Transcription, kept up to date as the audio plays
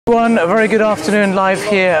Everyone, a very good afternoon live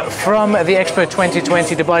here from the Expo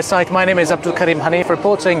 2020 Dubai site. My name is Abdul Karim Hanif,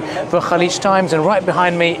 reporting for Khalij Times, and right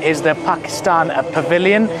behind me is the Pakistan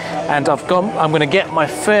Pavilion, and I'm going to get my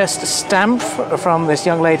first stamp from this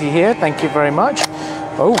young lady here. Thank you very much.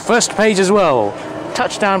 Oh, first page as well.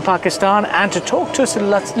 Touchdown Pakistan. And to talk to us a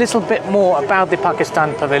little bit more about the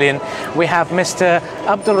Pakistan Pavilion, we have Mr.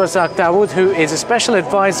 Abdul Razak Dawood, who is a special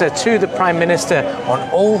advisor to the Prime Minister on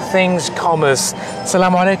all things commerce.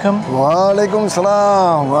 Assalamu alaikum. Wa alaikum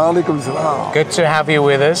salam. Wa alaikum salam. Good to have you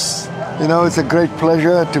with us. You know, it's a great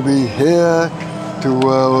pleasure to be here, to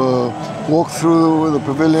walk through the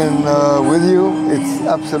pavilion with you. It's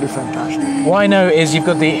absolutely fantastic. What I know is you've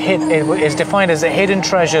got it's defined as the hidden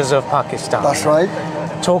treasures of Pakistan. That's right.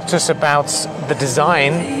 Talk to us about the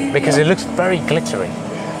design, because it looks very glittery.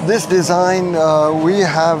 This design, we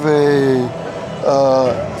have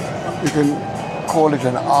you can call it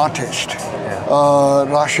an artist,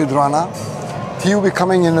 Rashid Rana. He will be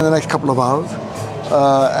coming in the next couple of hours,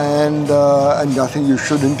 and I think you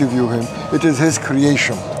should interview him. It is his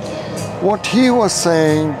creation. What he was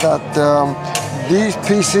saying that these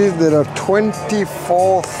pieces, there are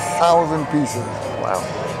 24,000 pieces. Wow.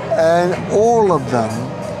 And all of them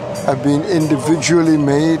have been individually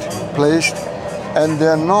made, placed, and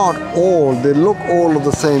they're not all, they look all of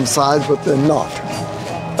the same size, but they're not.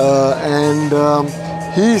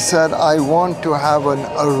 He said, I want to have an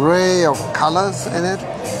array of colors in it,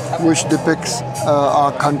 which depicts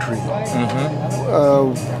our country.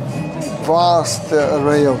 Vast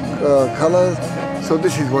array of colors, so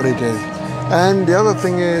this is what it is. And the other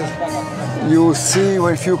thing is, you see,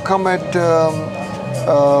 if you come at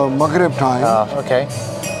Maghrib time,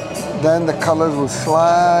 then the colors will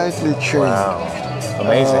slightly change. Wow,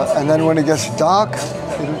 amazing. And then when it gets dark,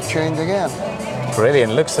 it will change again.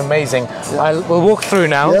 Brilliant, looks amazing. Yeah. We'll walk through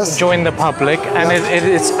now, join the public, and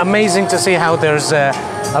it's amazing to see how there's a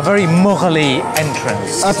very Mughali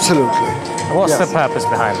entrance. Absolutely. What's the purpose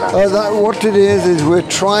behind that? What it is we're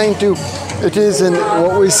trying to, it is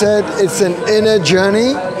what we said, it's an inner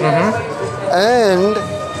journey, and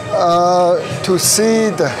to see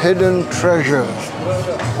the hidden treasures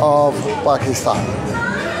of Pakistan.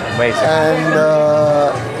 Amazing. And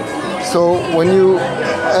so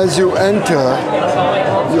as you enter,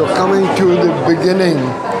 you're coming to the beginning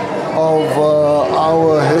of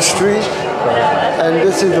our history, and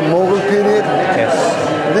this is the Mughal period. Yes.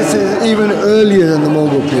 This is even earlier than the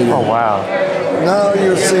Mughal period. Oh, wow. Now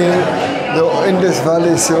you're seeing the Indus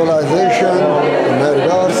Valley civilization, the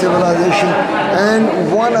Mehrgarh civilization, and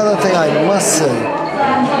one other thing I must say,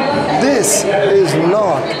 this is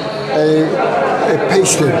not a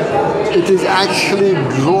pasting. It is actually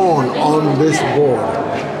drawn on this board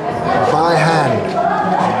by hand.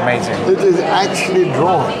 Amazing. It is actually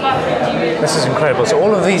drawn. This is incredible. So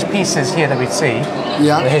all of these pieces here that we see,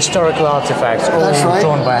 the historical artifacts, all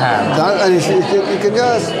drawn by hand. You can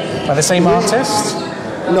just... By the same artist?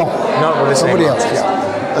 No. Not with the same artist.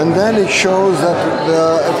 Else, And then it shows that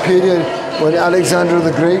the period when Alexander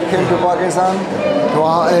the Great came to Pakistan, to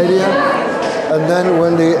our area, and then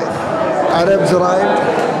when the Arabs arrived,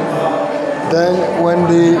 then when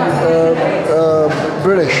the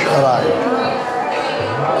British arrived.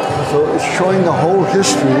 So it's showing the whole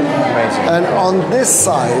history. Amazing. And on this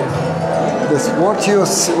side, what you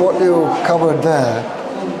covered there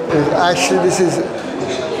is actually, this is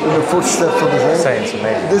the footsteps of the thing.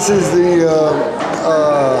 This is the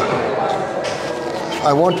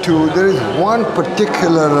there is one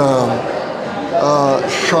particular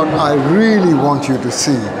shot I really want you to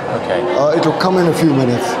see. Okay. It will come in a few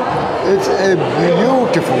minutes. It's a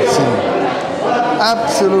beautiful scene.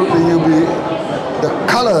 Absolutely, the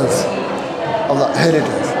colors of the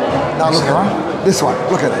heritage. Now look at this one.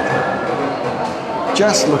 Look at it.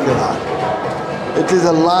 Just look at that. It is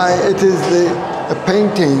It is a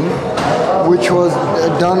painting which was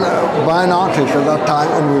done by an artist at that time,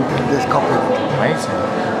 and we just copied it. Amazing.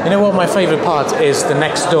 You know what? My favorite part is the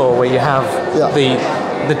next door, where you have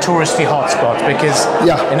the touristy hotspot, because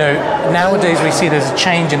you know, nowadays we see there's a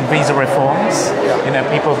change in visa reforms. You know,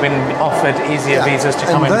 people have been offered easier visas to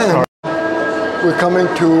come in. We're coming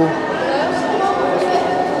to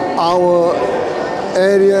our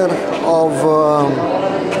area of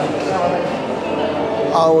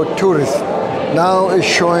our tourists. Now is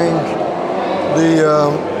showing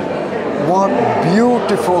what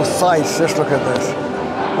beautiful sights. Just look at this.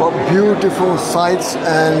 What beautiful sights,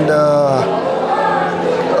 and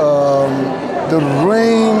the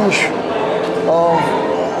range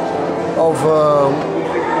of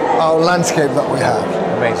our landscape that we have.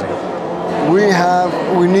 Amazing.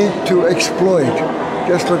 We need to exploit.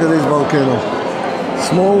 Just look at these volcanoes.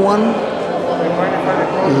 Small one,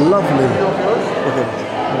 lovely. Look at it.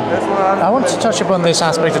 I want to touch upon this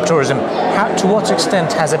aspect of tourism. To what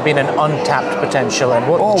extent has it been an untapped potential, and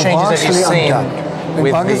what changes have you seen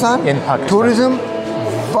in Pakistan? In Pakistan? Tourism,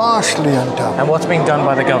 vastly untapped. And what's being done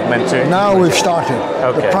by the government too? Now we've started.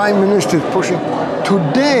 Okay. The Prime Minister is pushing.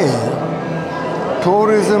 Today,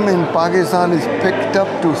 tourism in Pakistan is picked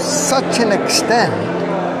up to such an extent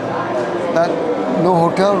that no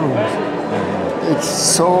hotel rooms. It's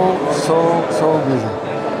so busy.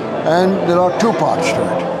 And there are two parts to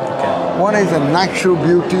it. One is the natural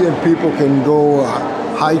beauty and people can go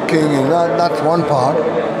hiking, and that's one part.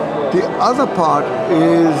 The other part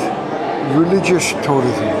is religious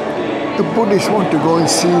tourism. The Buddhists want to go and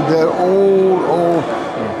see their old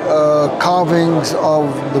carvings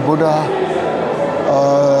of the Buddha.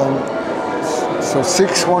 So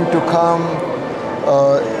Sikhs want to come.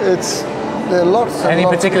 There are lots. Any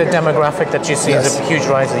particular demographic that you see as a huge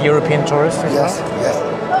rise? The European tourists? Yes.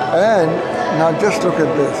 And now just look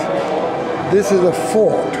at this. This is a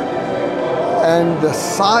fort, and the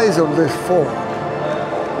size of this fort,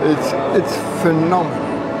 it's phenomenal.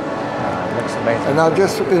 Looks amazing. And now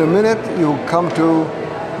just in a minute, you come to,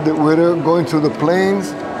 we're going through the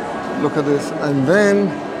plains, look at this, and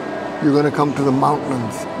then you're going to come to the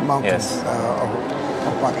mountains Yes.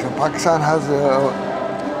 of Pakistan. Pakistan has,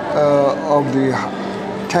 of the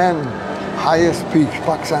 10 highest peaks,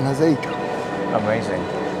 Pakistan has 8. Amazing.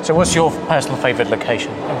 So what's your personal favourite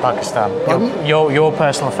location in Pakistan? Your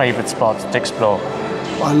personal favourite spot to explore?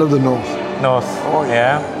 I love the north. North. Oh,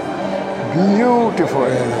 yeah. Beautiful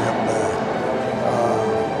area up there.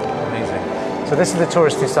 Amazing. So this is the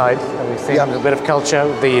touristy side. We've seen a bit of culture,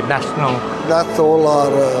 the national. That's all our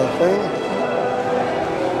thing.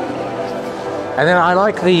 And then I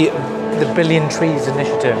like the Billion Trees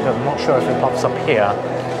initiative. I'm not sure if it pops up here.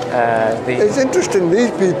 It's interesting.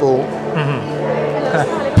 These people.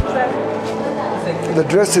 The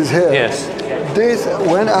dress is here. Yes.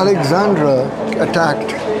 When Alexandra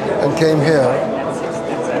attacked and came here,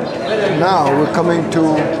 now we're coming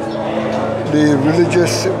to the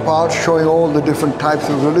religious part, showing all the different types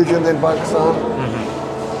of religion in Pakistan,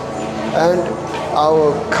 and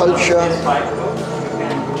our culture.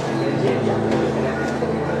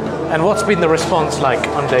 And what's been the response like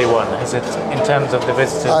on day one? Is it in terms of the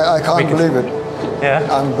visitors? I can't believe it. Yeah?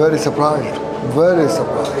 I'm very surprised. Very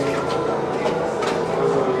surprised.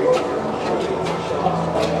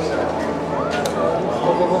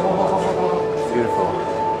 Beautiful.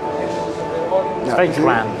 Very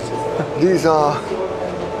grand. These are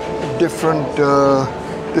different,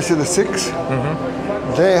 this is the Sikhs.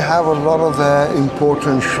 They have a lot of their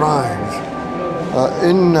important shrines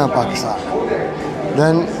in Pakistan.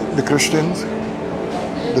 Then the Christians,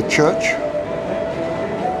 the church.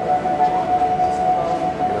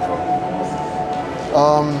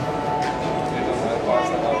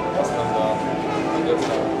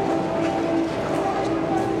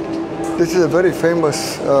 This is a very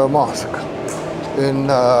famous mosque.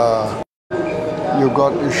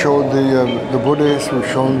 You showed the Buddhists, we've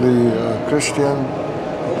shown the Christian,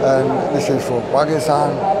 and this is for Pakistan.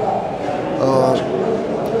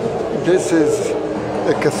 This is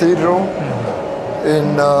a cathedral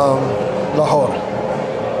in Lahore.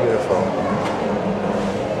 Beautiful.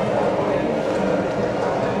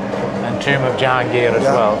 And Tomb of Jahangir as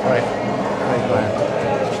well, right? Very grand.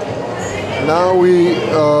 Now we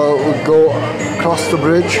go across the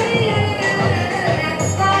bridge.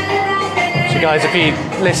 So guys, if you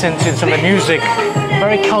listen to some of the music,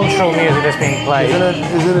 very cultural music that's being played. Isn't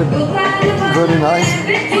it very nice?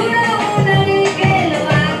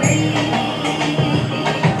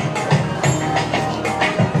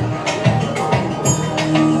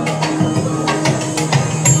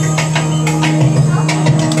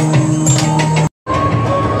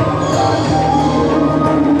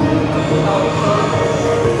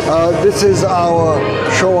 This is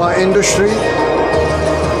show our industry,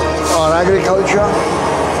 our agriculture.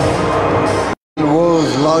 The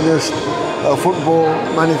world's largest football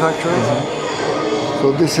manufacturers.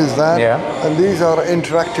 So this is that. Yeah. And these are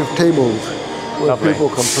interactive tables where people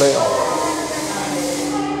can play on.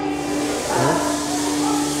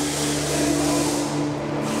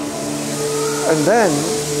 And then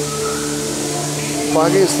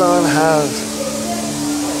Pakistan has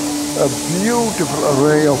a beautiful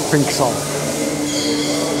array of pink salt.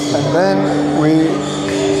 And then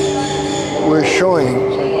we're showing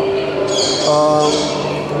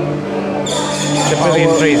the Billion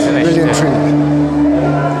Trees initiative. Billion Trees.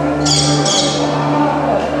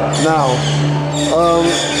 Now,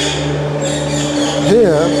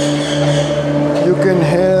 here you can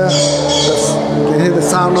hear the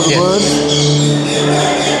of the birds.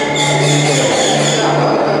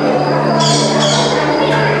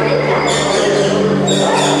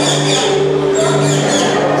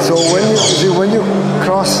 So when you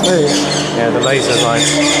cross this, Yeah, the laser light.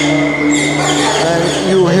 and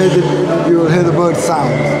you'll hear the bird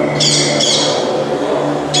sound.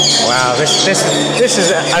 Wow, this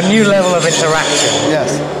is a new level of interaction. Yes.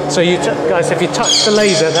 So you guys, if you touch the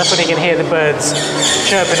laser, that's when you can hear the birds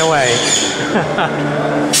chirping away.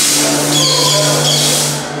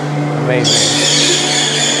 Amazing.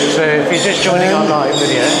 So if you're just joining our live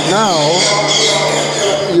video, Now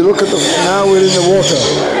you look at now we're in the water.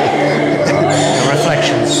 the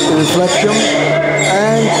reflections. The reflection,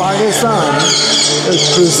 and Pakistan is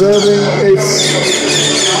preserving its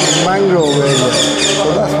mangrove area.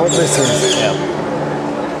 So that's what this is. Yeah.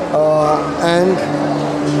 And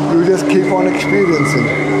you just keep on experiencing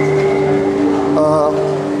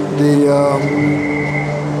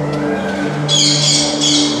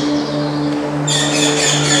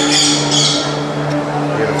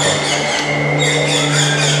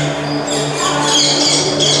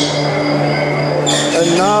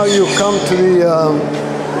And now you come to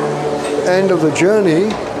the end of the journey,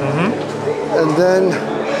 and then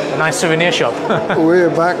Nice souvenir shop. we're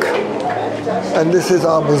back, and this is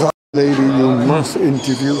our bazaar lady. You must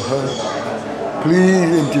interview her. Please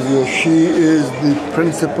interview her. She is the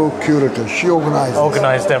principal curator. She organizes.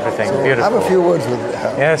 Organized everything. So Beautiful. have a few words with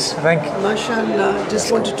her. Yes, thank you. MashaAllah,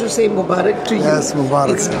 just wanted to say Mubarak to you. Yes,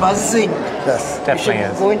 Mubarak. It's buzzing. Yes. You Definitely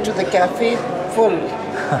should is. go into the cafe full.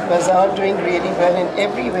 Bazaar doing really well in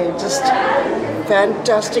everywhere. Just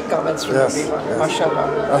fantastic comments from Yes, everyone. yes. MashaAllah.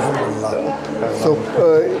 Alhamdulillah. So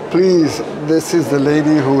please, this is the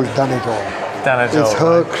lady who has done it all. Done it It's all,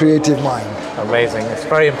 her right? creative mind. Amazing. It's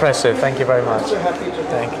very impressive. Thank you very much.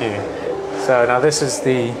 Thank you. So now this is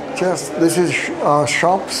the This is our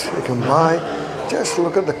shops you can buy. Just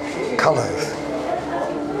look at the colors.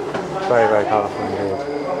 very, very colourful indeed.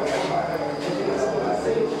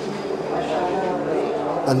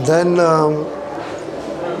 And then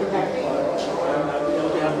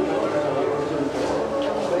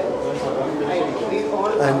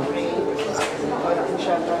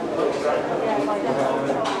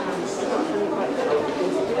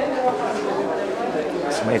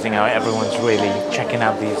It's amazing how everyone's really checking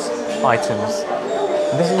out these items.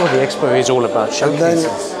 And this is what the expo is all about, and then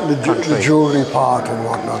showcases the country. jewelry part and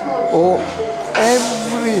whatnot. Oh,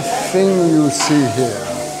 everything you see here,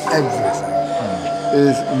 everything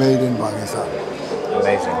is made in Pakistan.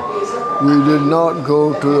 Amazing. We did not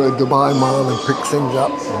go to a Dubai Mall and pick things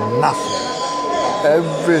up. Nothing.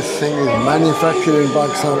 Everything is manufactured in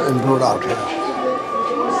Pakistan and brought out here.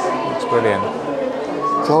 It's brilliant.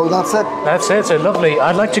 So that's it. That's it. So lovely.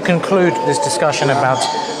 I'd like to conclude this discussion about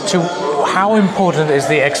how important is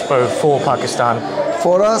the expo for Pakistan.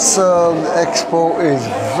 For us, Expo is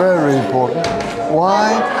very important. Why?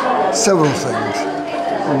 Several things.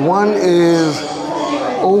 One is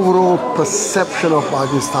overall perception of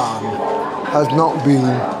Pakistan has not been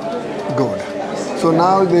good. So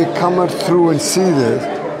now they come through and see this,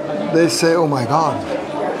 they say, oh my God,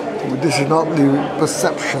 this is not the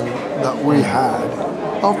perception that we had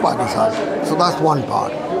of Pakistan. So that's one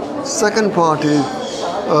part. Second part is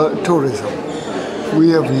tourism. We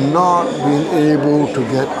have not been able to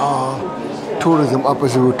get our tourism up,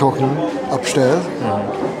 as we were talking upstairs.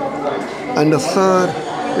 And the third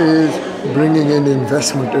is bringing in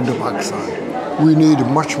investment into Pakistan. We need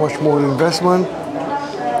much, much more investment.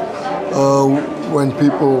 When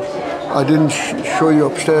people, I didn't show you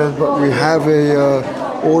upstairs, but we have a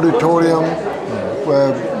auditorium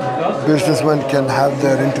where businessmen can have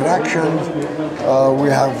their interactions. We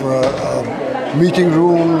have meeting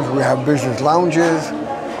rooms, we have business lounges,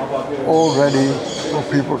 all ready for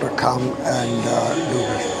people to come and do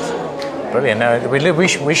business. Brilliant. We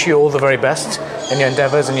wish you all the very best in your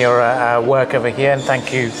endeavours and your work over here, and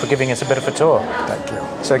thank you for giving us a bit of a tour. Thank you.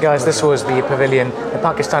 So guys, this was the pavilion, the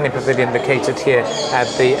Pakistani pavilion located here at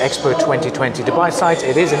the Expo 2020 Dubai site.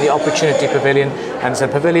 It is in the Opportunity Pavilion, and it's a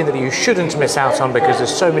pavilion that you shouldn't miss out on because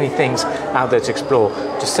there's so many things out there to explore.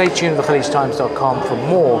 Just stay tuned to thekhalijtimes.com for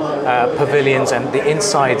more pavilions and the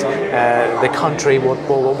inside the country, what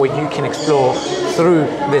you can explore through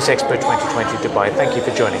this Expo 2020 Dubai. Thank you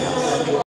for joining us.